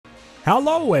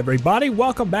Hello everybody,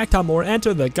 welcome back to more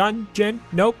Enter the Gungeon.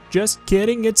 Nope, just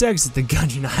kidding, it's Exit the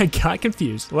Gungeon. I got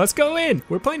confused. Let's go in.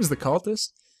 We're playing as the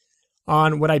cultist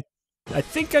on what I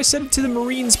think I set it to the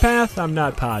Marines path, I'm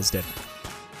not positive.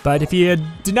 But if you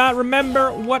do not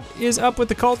remember what is up with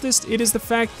the cultist, it is the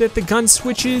fact that the gun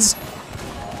switches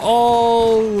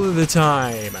all the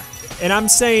time. And I'm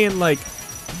saying like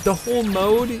the whole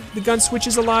mode, the gun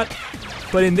switches a lot,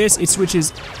 but in this it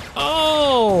switches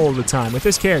all the time with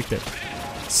this character.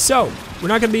 So we're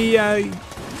not gonna be having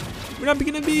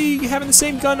the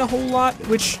same gun a whole lot,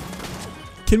 which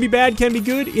can be bad, can be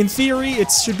good. In theory, it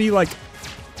should be like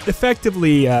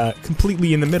effectively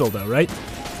completely in the middle, though, right?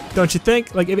 Don't you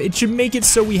think? Like it should make it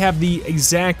so we have the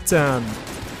exact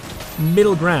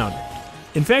middle ground.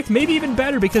 In fact, maybe even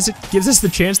better because it gives us the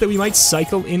chance that we might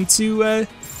cycle into a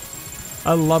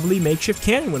lovely makeshift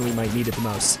cannon when we might need it the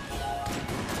most.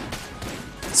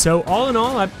 So all in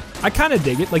all, I kind of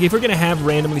dig it. Like if we're gonna have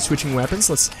randomly switching weapons,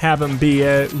 let's have them be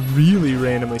really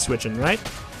randomly switching, right?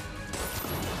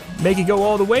 Make it go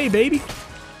all the way, baby.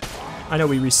 I know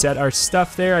we reset our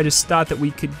stuff there. I just thought that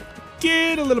we could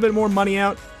get a little bit more money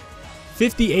out.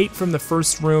 58 from the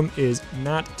first room is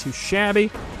not too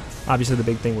shabby. Obviously, the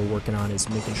big thing we're working on is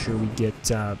making sure we get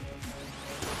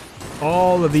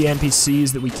all of the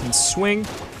NPCs that we can swing.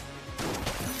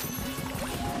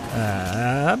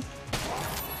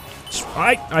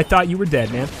 I thought you were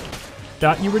dead, man.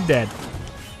 Thought you were dead.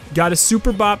 Got a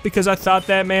super bop because I thought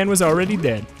that man was already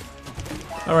dead.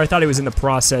 Or I thought he was in the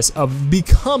process of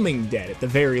becoming dead at the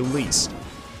very least.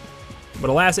 But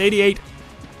alas, 88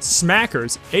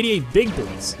 smackers, 88 big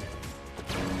boys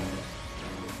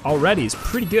already is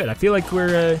pretty good. I feel like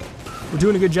we're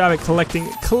doing a good job at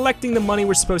collecting the money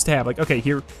we're supposed to have. Like, okay,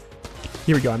 here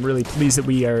we go. I'm really pleased that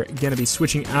we are gonna be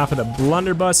switching off of the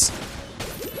blunderbuss.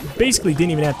 Basically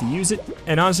didn't even have to use it,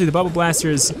 and honestly the bubble blaster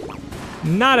is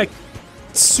not a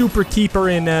super keeper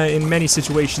in many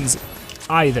situations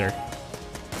either.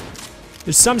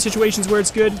 There's some situations where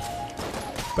it's good,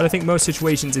 but I think most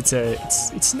situations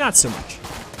it's not so much.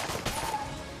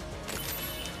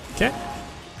 Okay.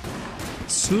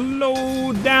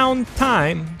 Slow down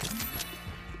time.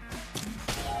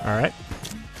 Alright.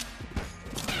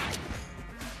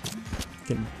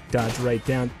 Can dodge right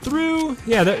down through.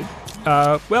 Yeah,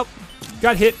 well,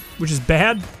 got hit, which is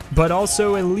bad, but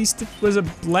also at least it was a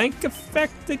blank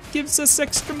effect that gives us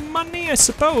extra money, I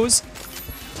suppose.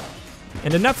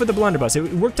 And enough with the blunderbuss.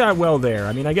 It worked out well there.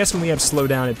 I mean, I guess when we have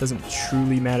slowdown, it doesn't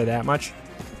truly matter that much.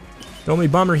 The only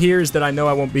bummer here is that I know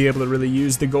I won't be able to really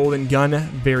use the golden gun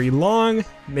very long.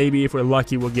 Maybe if we're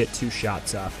lucky, we'll get 2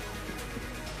 shots off.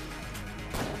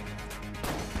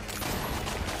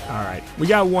 All right, we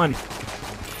got 1.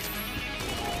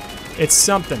 It's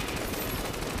something.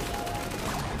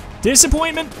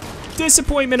 Disappointment!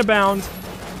 Disappointment abound.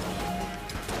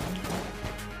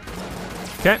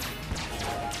 Okay.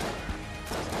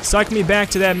 Suck me back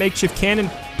to that makeshift cannon.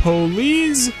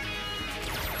 Please?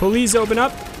 Please open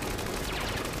up.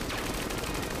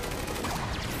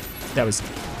 That was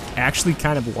actually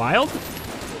kind of wild.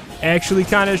 Actually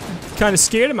kind of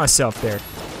scared of myself there.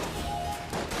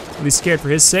 At least scared for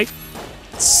his sake.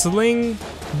 Sling.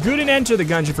 Good and Enter the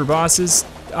Gungeon for bosses.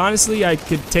 Honestly, I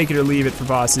could take it or leave it for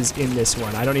bosses in this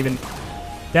one. I don't even...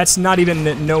 That's not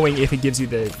even knowing if it gives you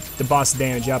the boss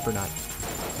damage up or not.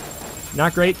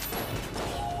 Not great.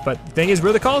 But the thing is,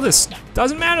 we're the cultists.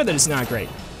 Doesn't matter that it's not great.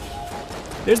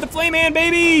 There's the Flame Man,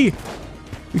 baby!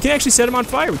 We can actually set him on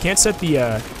fire. We can't set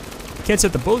the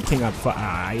Bullet King on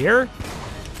fire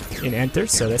in Enter,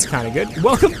 so that's kind of good.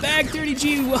 Welcome back, Dirty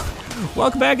G.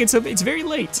 Welcome back. It's very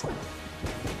late.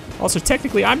 Also,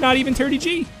 technically, I'm not even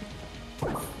 30G.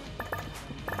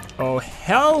 Oh,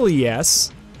 hell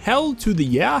yes. Hell to the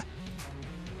yeah.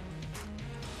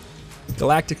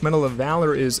 Galactic Medal of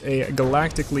Valor is a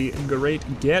galactically great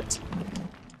get.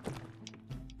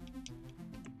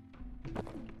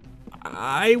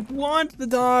 I want the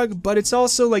dog, but it's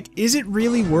also like, is it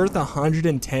really worth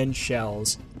 110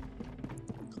 shells?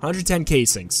 110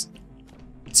 casings.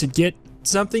 To get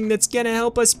something that's gonna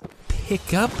help us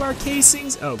pick up our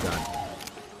casings? Oh god.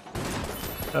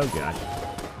 Oh god.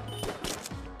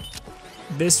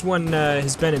 This one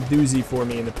has been a doozy for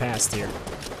me in the past here.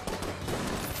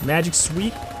 Magic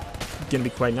Sweep, gonna be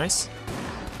quite nice.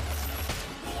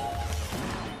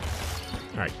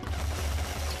 Alright.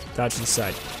 Dodge to the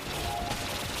side.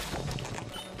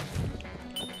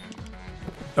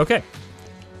 Okay.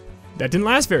 That didn't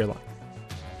last very long.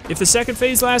 If the second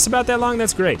phase lasts about that long,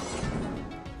 that's great.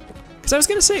 Because I was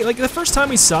gonna say, like, the first time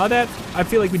we saw that, I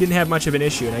feel like we didn't have much of an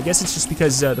issue, and I guess it's just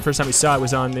because the first time we saw it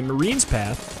was on the Marines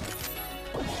path,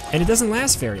 and it doesn't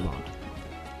last very long.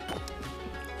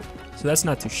 So that's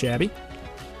not too shabby.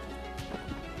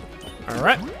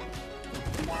 Alright.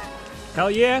 Hell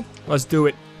yeah. Let's do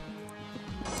it.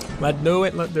 Let's do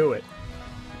it. Let's do it.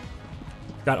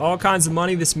 Got all kinds of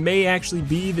money. This may actually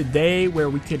be the day where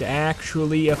we could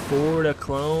actually afford a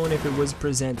clone if it was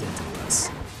presented to us.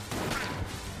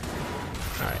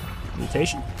 Alright.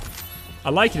 Mutation. I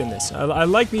like it in this. I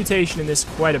like mutation in this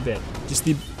quite a bit. Just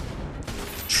the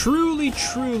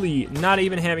truly not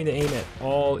even having to aim at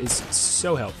all is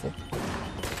so helpful.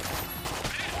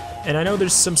 And I know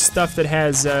there's some stuff that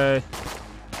has,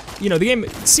 you know, the game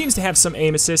seems to have some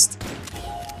aim assist.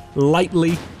 Light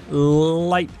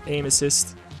aim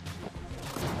assist.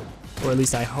 Or at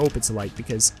least I hope it's light,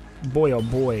 because boy oh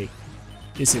boy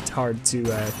is it hard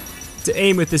to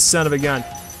aim with this son of a gun.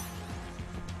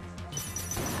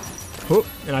 Oh,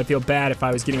 and I'd feel bad if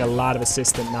I was getting a lot of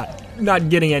assist and not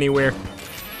getting anywhere.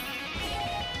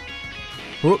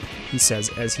 Oh, he says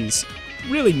as he's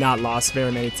really not lost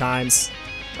very many times.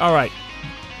 Alright.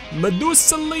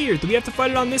 Medusa Leer. Do we have to fight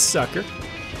it on this sucker?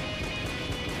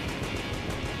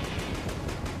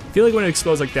 I feel like when it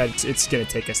explodes like that, it's gonna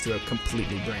take us to a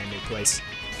completely brand new place.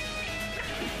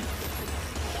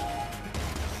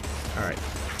 Alright.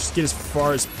 Just get as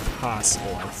far as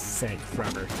possible, I think,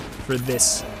 from her. For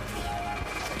this.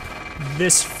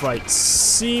 This fight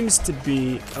seems to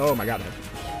be... Oh my god.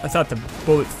 I thought the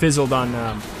bullet fizzled on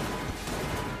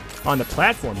the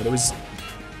platform, but it was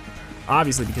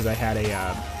obviously because I had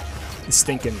a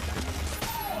stinking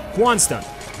Quan stun.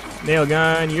 Nail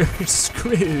gun, you're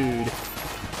screwed.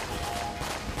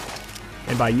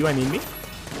 And by you, I mean me.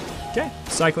 Okay,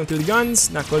 cycling through the guns,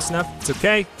 not close enough. It's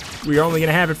okay. We're only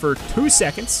gonna have it for 2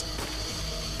 seconds,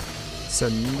 so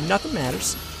nothing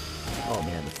matters. Oh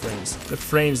man, the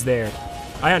frames there.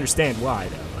 I understand why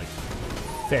though. Like,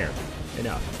 fair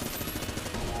enough.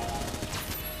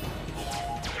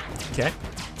 Okay,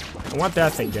 I want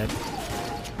that thing dead.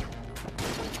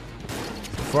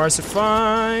 So far, so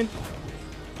fine.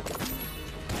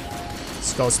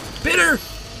 Skull Spitter!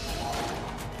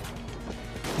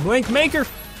 Blink Maker!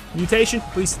 Mutation,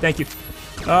 please, thank you.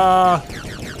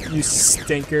 You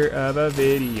stinker of a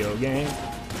video game.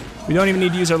 We don't even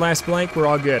need to use our last blank, we're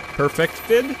all good.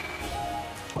 Perfected.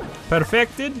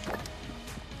 Perfected.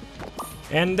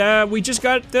 And we just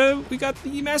got the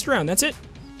master round, that's it.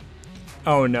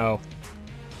 Oh no.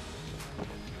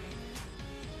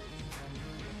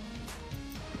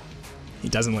 He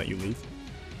doesn't let you leave.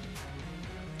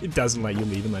 It doesn't let you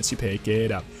leave unless you pick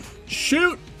it up.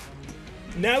 Shoot!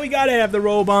 Now we gotta have the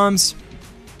roll bombs.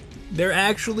 They're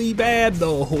actually bad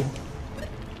though.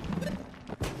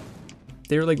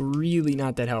 They're like really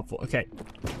not that helpful. Okay,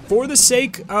 for the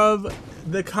sake of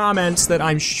the comments that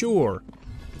I'm sure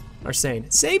are saying,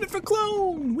 save it for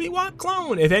clone, we want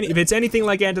clone. If it's anything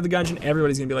like Enter the Gungeon,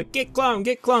 everybody's gonna be like, get clone,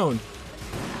 get clone.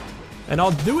 And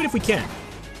I'll do it if we can.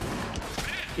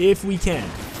 If we can.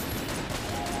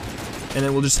 And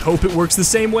then we'll just hope it works the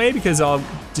same way, because I'll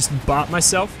just bot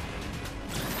myself.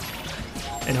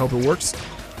 And hope it works.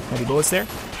 Heavy bullets there.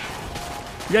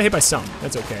 We got hit by some,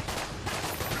 that's okay.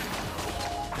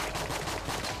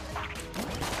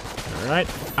 Alright,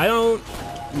 I don't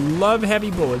love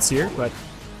heavy bullets here, but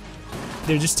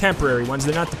they're just temporary ones,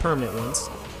 they're not the permanent ones.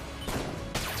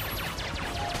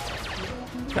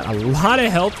 Got a lot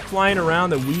of health flying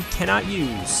around that we cannot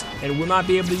use, and will not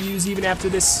be able to use even after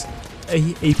this,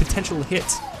 a potential hit.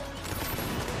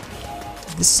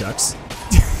 This sucks.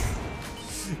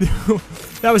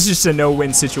 That was just a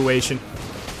no-win situation.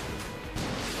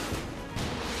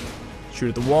 Shoot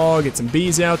at the wall, get some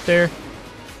bees out there.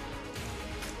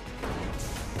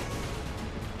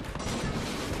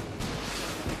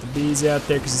 Get the bees out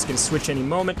there because it's going to switch any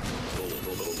moment.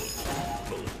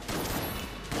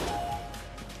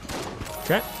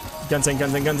 Okay. Guns in,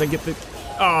 get the...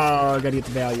 Oh, gotta get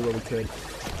the value where we could.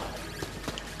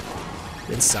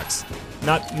 It sucks.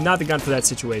 Not the gun for that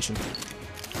situation.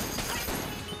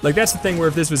 Like, that's the thing where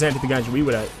if this was Enter the Gungeon, we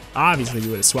would have, obviously we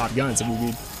would have swapped guns. I mean,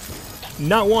 we'd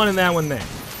not wanting that one there.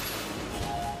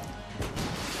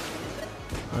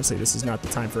 Honestly, this is not the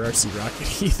time for RC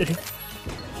Rocket either.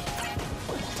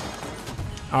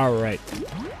 Alright.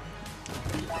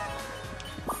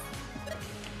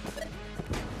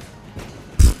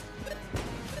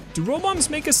 Do roll bombs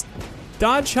make us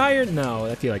dodge higher? No,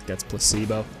 I feel like that's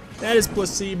placebo. That is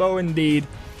placebo indeed.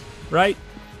 Right?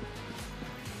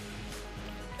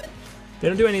 They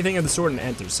don't do anything of the sort in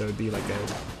Enter, so it'd be like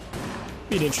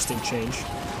an interesting change.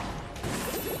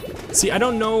 See, I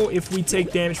don't know if we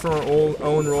take damage from our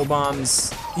own roll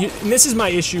bombs. And this is my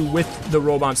issue with the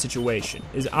roll bomb situation.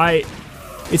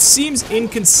 It seems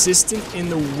inconsistent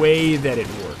in the way that it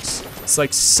works. It's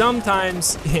like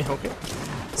sometimes, yeah, okay.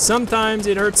 Sometimes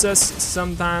it hurts us,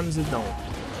 sometimes it don't.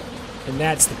 And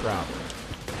that's the problem.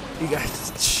 You guys,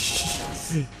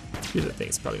 here's the thing,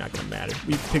 it's probably not gonna matter.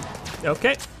 We picked,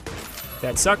 okay.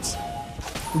 That sucks.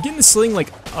 We're getting the sling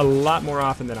like a lot more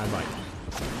often than I'd like.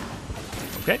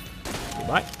 Okay,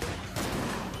 goodbye.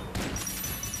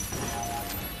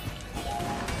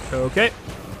 Okay.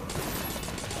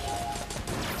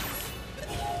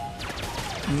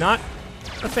 Not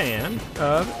a fan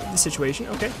of the situation.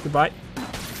 Okay, goodbye.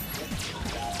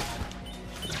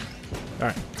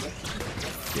 Alright.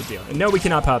 Good deal. And no, we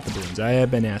cannot pop the balloons. I have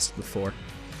been asked before.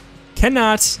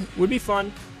 Cannot. Would be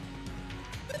fun.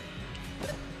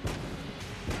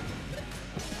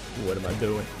 What am I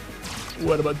doing?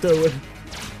 What am I doing?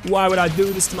 Why would I do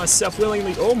this to myself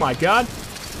willingly? Oh my god.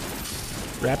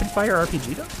 Rapid fire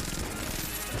RPG though?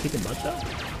 Kicking butt though?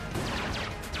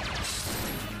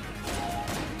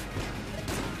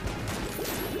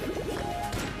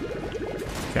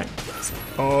 Okay.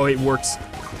 Oh, it works.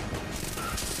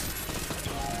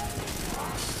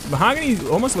 Mahogany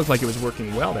almost looked like it was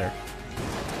working well there.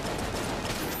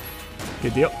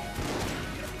 Good deal.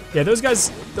 Yeah, those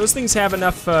guys, those things have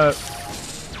enough, a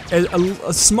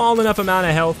small enough amount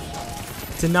of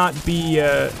health to not be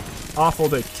awful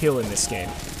to kill in this game.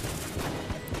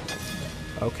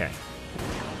 Okay.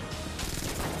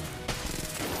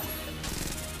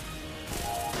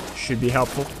 Should be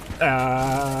helpful.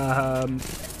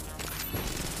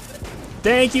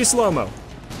 Thank you, slow-mo.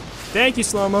 Thank you,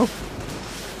 slow-mo.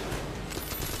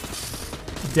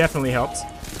 Definitely helps.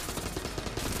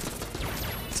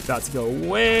 It's about to go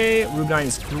away. Rubinine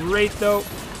is great, though.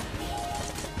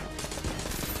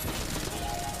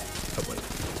 Oh, wait.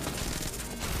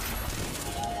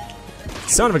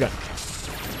 Son of a gun.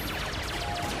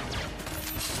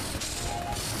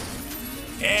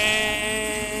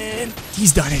 And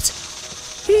he's done it.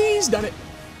 He's done it.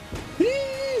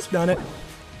 He's done it.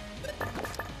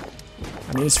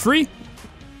 I mean, it's free.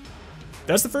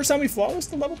 That's the first time we flawless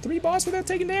the level 3 boss without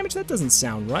taking damage? That doesn't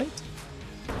sound right.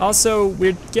 Also,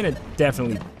 we're gonna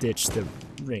definitely ditch the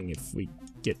ring if we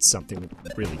get something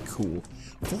really cool.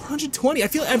 420, I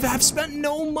feel I've spent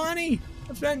no money.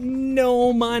 I've spent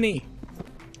no money.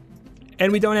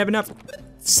 And we don't have enough.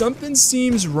 Something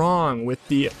seems wrong with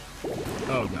the,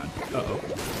 oh god, uh-oh.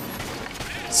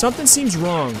 Something seems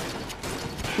wrong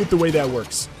with the way that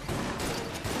works.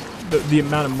 The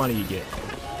amount of money you get.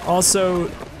 Also,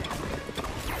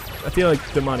 I feel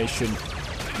like the money shouldn't,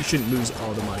 you shouldn't lose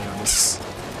all the money on this.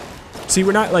 See,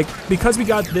 we're not like, because we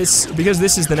got this, because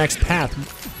this is the next path,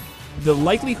 the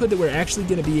likelihood that we're actually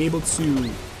going to be able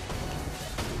to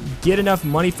get enough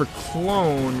money for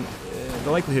clone,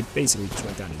 the likelihood basically just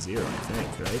went down to 0, I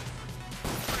think, right?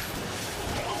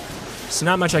 So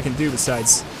not much I can do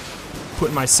besides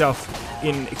putting myself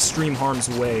in extreme harm's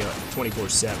way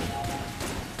 24/7.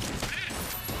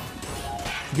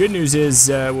 Good news is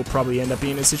we'll probably end up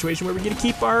being in a situation where we get to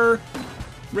keep our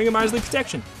Ring of Miserly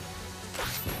Protection.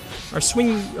 Our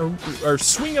swing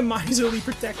of Miserly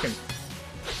Protection.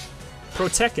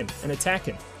 Protecting and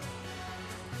attacking.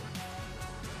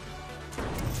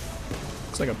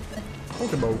 Looks like a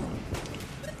Pokeball.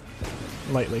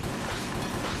 Lightly.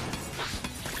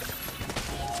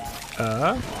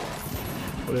 Well,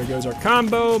 there goes our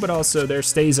combo, but also there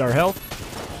stays our health.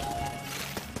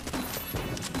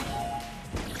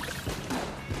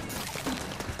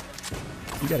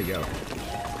 You gotta go.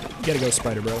 You gotta go,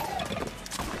 Spider Bro.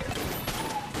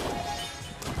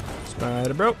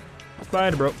 Spider Bro.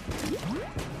 Spider Bro.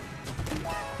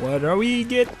 What do we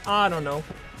get? I don't know.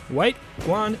 White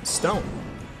Guan Stone.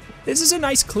 This is a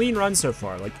nice clean run so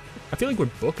far. Like, I feel like we're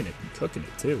booking it and cooking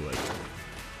it too. Like,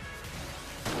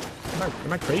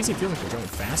 am I crazy? I feel like we're going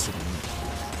faster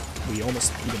than we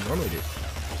almost even normally do.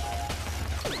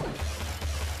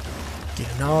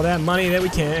 Getting all that money that we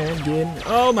can. Getting,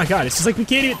 oh my god, it's just like we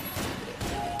can't even.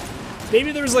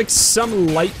 Maybe there was like some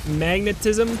light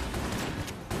magnetism.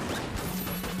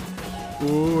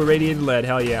 Ooh, irradiated lead,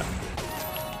 hell yeah.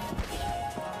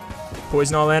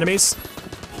 Poison all enemies.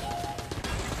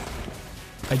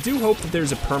 I do hope that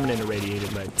there's a permanent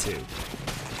irradiated lead too.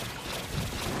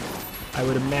 I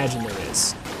would imagine there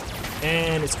is.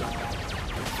 And it's gone.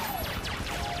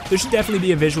 There should definitely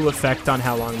be a visual effect on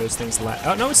how long those things last.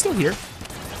 Oh, no, it's still here.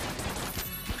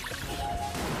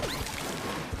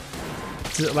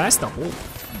 Does it last the whole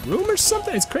room or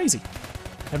something? It's crazy.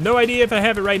 I have no idea if I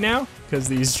have it right now, because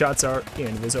these shots are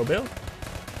invisible.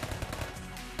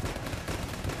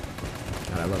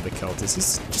 God, I love the cultist.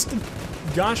 He's just a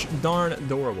gosh darn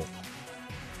adorable.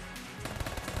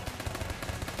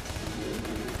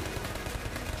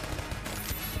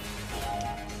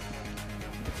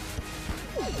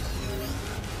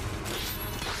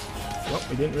 Well,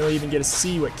 we didn't really even get to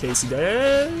see what Casey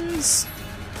does.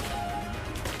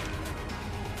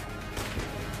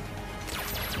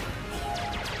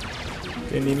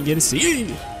 Didn't even get to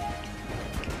see.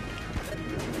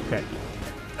 Okay.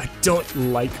 I don't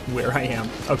like where I am.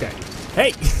 Okay.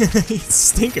 Hey!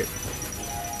 Stinker.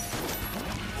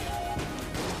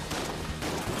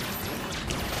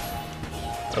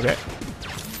 Okay.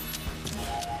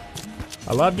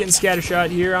 I love getting scattershot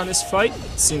here on this fight.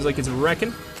 Seems like it's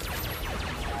wrecking.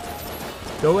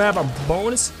 Do have a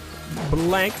bonus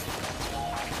blank.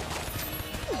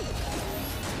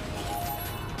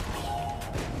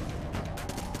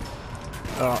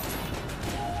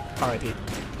 R.I.P.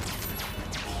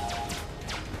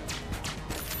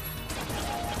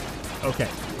 Okay.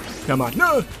 Come on.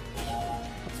 No!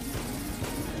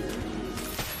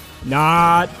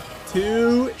 Not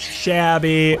too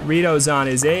shabby. Rito's on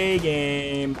his A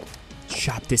game.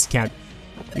 Shop discount.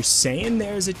 You're saying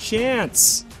there's a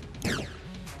chance.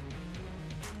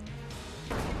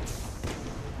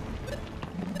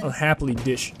 I'll happily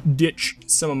ditch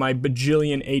some of my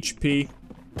bajillion HP.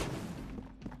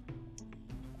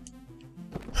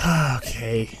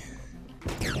 Okay.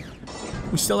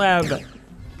 We still have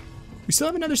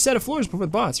another set of floors before the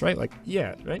boss, right? Like,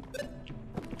 yeah, right?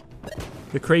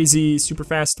 The crazy, super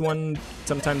fast one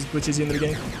sometimes glitches you in the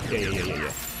beginning.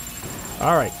 Yeah.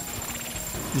 All right.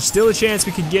 There's still a chance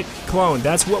we could get cloned.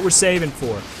 That's what we're saving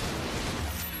for.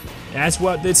 That's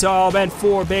what it's all meant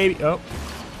for, baby. Oh,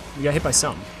 we got hit by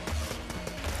something.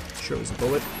 Sure it was a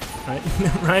bullet, right?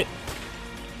 Right?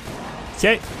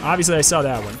 Okay, obviously I saw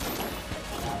that one.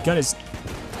 Gun is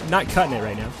not cutting it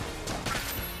right now.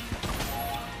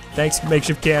 Thanks,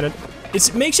 makeshift cannon.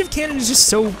 Makeshift cannon is just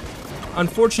so,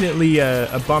 unfortunately,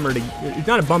 a bummer to. It's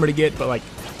not a bummer to get, but like,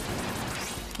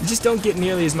 you just don't get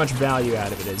nearly as much value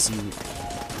out of it as you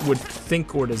would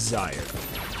think or desire.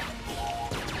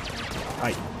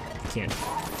 I can't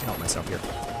help myself here.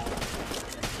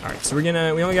 All right, so we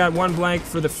only got one blank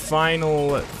for the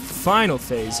final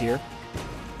phase here.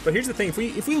 But here's the thing: if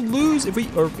we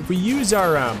use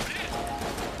our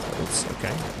oops,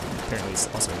 okay. Apparently it's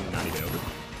also not even over.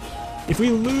 If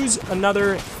we lose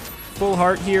another full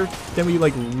heart here, then we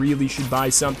like really should buy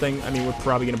something. I mean, we're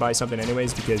probably gonna buy something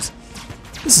anyways because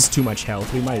this is too much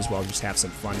health. We might as well just have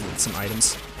some fun with some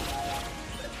items.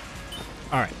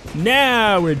 All right,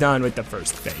 now we're done with the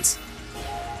first phase.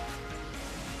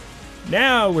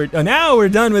 Now we're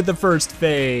done with the first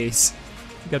phase.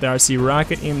 We got the RC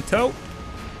rocket in tow.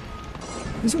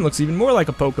 This one looks even more like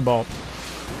a Pokeball.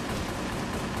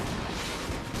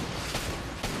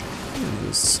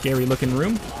 This scary looking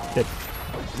room that,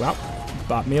 well,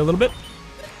 bought me a little bit.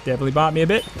 Definitely bought me a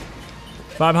bit.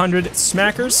 500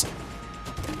 smackers.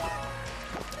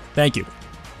 Thank you.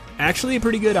 Actually a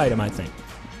pretty good item, I think.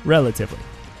 Relatively.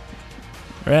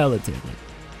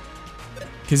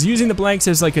 Because using the blanks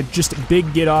as like a just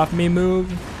big get off me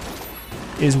move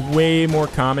is way more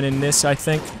common in this, I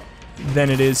think, than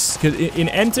it is. Because in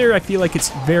Enter, I feel like it's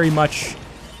very much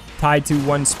tied to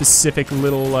one specific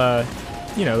little,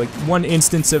 you know, like one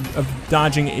instance of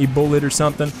dodging a bullet or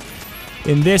something.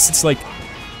 In this, it's like,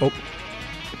 oh,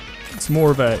 it's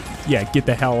more of a, yeah, get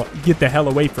the hell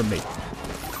away from me.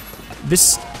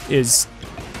 This is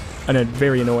a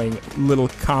very annoying little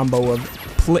combo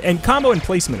of, combo and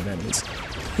placement of enemies.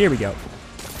 Here we go.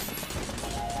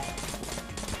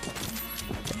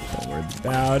 Don't worry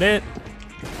about it.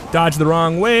 Dodge the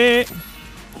wrong way.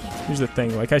 Here's the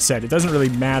thing, like I said, it doesn't really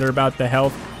matter about the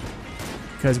health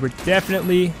because we're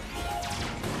definitely,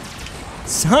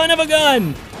 son of a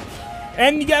gun!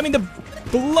 And you got me the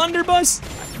blunderbuss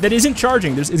that isn't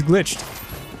charging. It's glitched.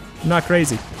 I'm not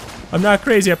crazy. I'm not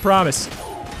crazy, I promise.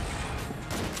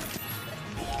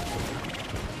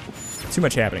 Too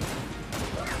much happening.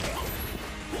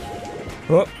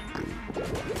 Oh.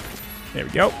 There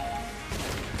we go.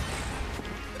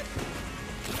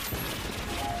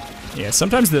 Yeah,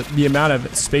 sometimes the amount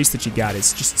of space that you got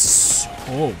is just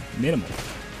so minimal.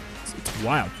 It's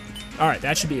wild. All right,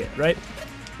 that should be it, right?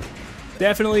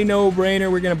 Definitely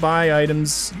no-brainer. We're gonna buy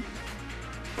items.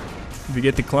 If we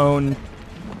get the clone,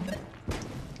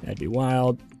 that'd be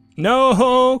wild.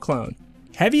 No clone.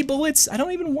 Heavy bullets? I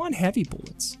don't even want heavy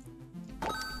bullets.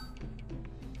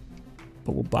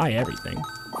 But we'll buy everything.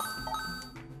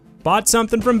 Bought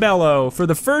something from Bello for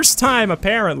the first time,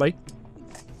 apparently.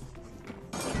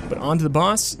 But on to the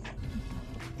boss.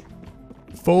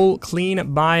 Full, clean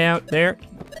buyout there.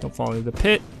 Don't fall into the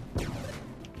pit.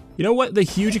 You know what the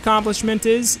huge accomplishment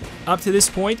is up to this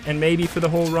point, and maybe for the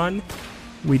whole run?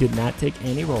 We did not take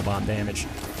any roll bomb damage.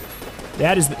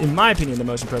 That is, in my opinion, the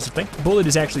most impressive thing. Bullet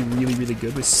is actually really, really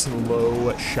good with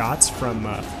slow shots from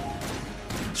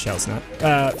Shell's not.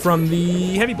 From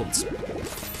the heavy bullets.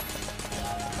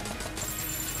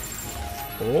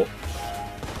 Oh.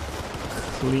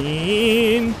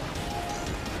 Clean.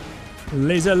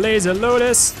 Laser, laser,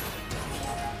 lotus.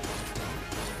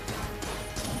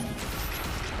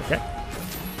 Okay.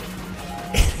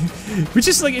 Which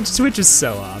is like, it switches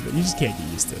so often. You just can't get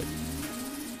used to it.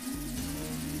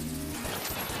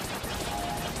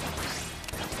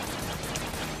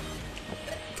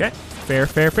 Okay. Fair,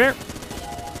 fair, fair.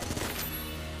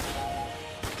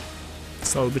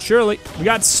 Slowly but surely. We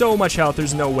got so much health,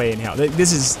 there's no way in hell.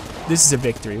 This is a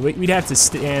victory. We'd have to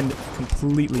stand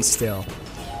completely still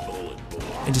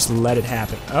and just let it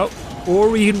happen. Oh, or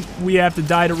we have to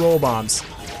die to roll bombs,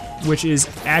 which is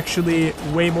actually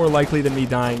way more likely than me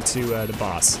dying to the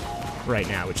boss right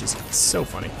now, which is so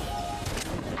funny.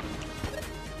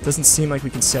 Doesn't seem like we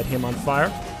can set him on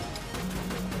fire.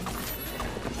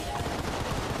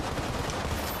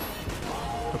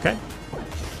 Okay.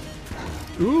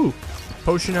 Ooh.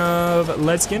 Potion of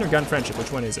lead skin or gun friendship?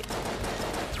 Which one is it?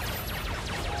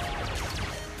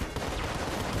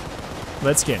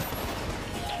 Lead skin.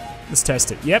 Let's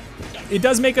test it. Yep. It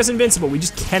does make us invincible. We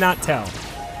just cannot tell.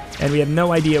 And we have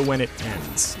no idea when it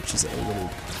ends, which is a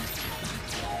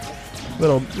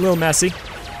little messy.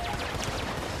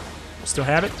 Still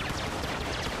have it?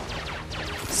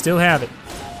 Still have it.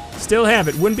 Still have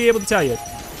it. Wouldn't be able to tell you.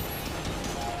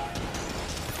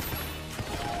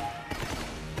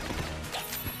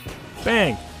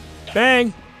 Bang.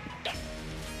 Bang.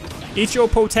 Eat your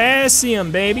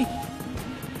potassium, baby.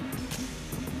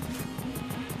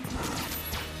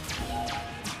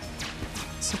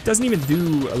 So it doesn't even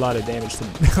do a lot of damage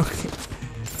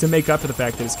to make up for the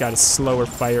fact that it's got a slower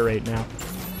fire rate now.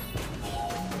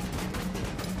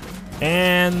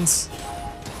 And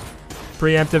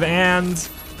preemptive and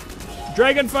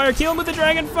dragon fire. Kill him with the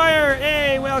dragon fire.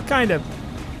 Hey, well, kind of.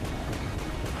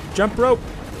 Jump rope.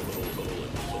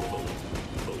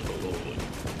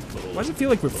 Why does it feel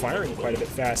like we're firing quite a bit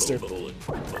faster?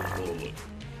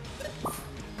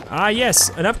 Ah, yes,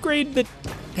 an upgrade that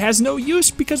has no use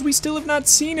because we still have not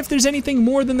seen if there's anything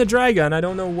more than the dragon. I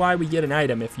don't know why we get an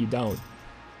item if you don't.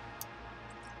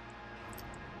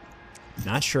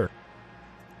 Not sure.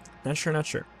 Not sure, not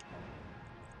sure.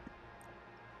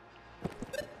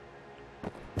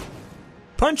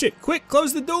 Punch it! Quick,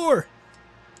 close the door!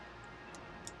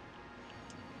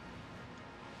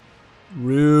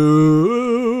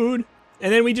 Rude.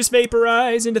 And then we just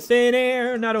vaporize into thin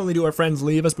air. Not only do our friends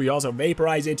leave us, but we also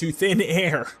vaporize into thin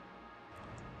air.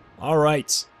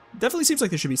 Alright. Definitely seems like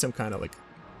there should be some kind of, like,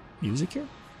 music here.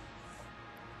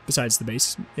 Besides the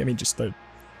bass. I mean, just the,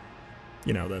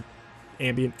 you know, the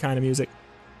ambient kind of music.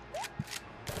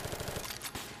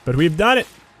 But we've done it.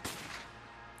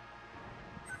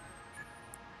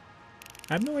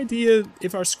 I have no idea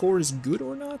if our score is good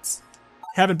or not.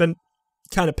 Haven't been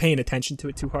kind of paying attention to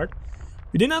it too hard.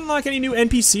 We didn't unlock any new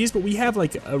NPCs, but we have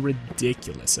like a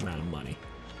ridiculous amount of money.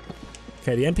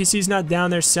 Okay, the NPC's not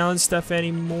down there selling stuff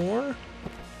anymore.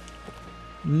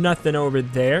 Nothing over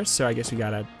there, so I guess we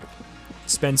gotta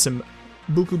spend some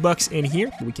buku bucks in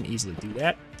here, but we can easily do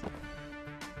that.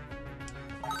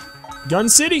 Gun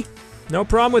City! No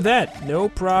problem with that. No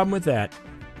problem with that.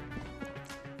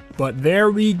 But there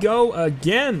we go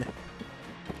again.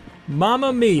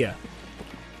 Mamma mia.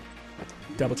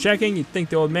 Double checking, you'd think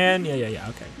the old man. Yeah,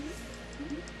 okay.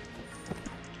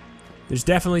 There's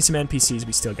definitely some NPCs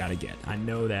we still gotta get. I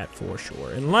know that for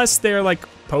sure. Unless they're like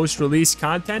post-release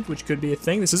content, which could be a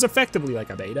thing. This is effectively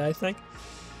like a beta, I think.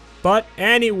 But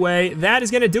anyway, that is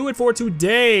gonna do it for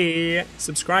today.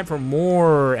 Subscribe for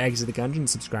more Exit the Gungeon.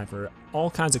 Subscribe for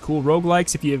all kinds of cool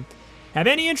roguelikes. If you have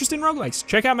any interest in roguelikes,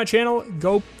 check out my channel.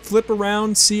 Go flip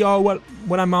around, see all what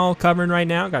I'm all covering right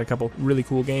now. Got a couple really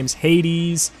cool games.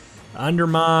 Hades,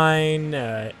 Undermine,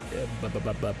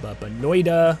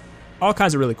 Noida, all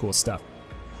kinds of really cool stuff.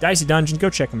 Dicey Dungeon, go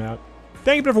check them out.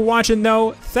 Thank you for watching,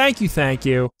 though. Thank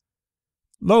you.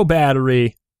 Low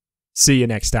battery. See you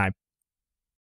next time.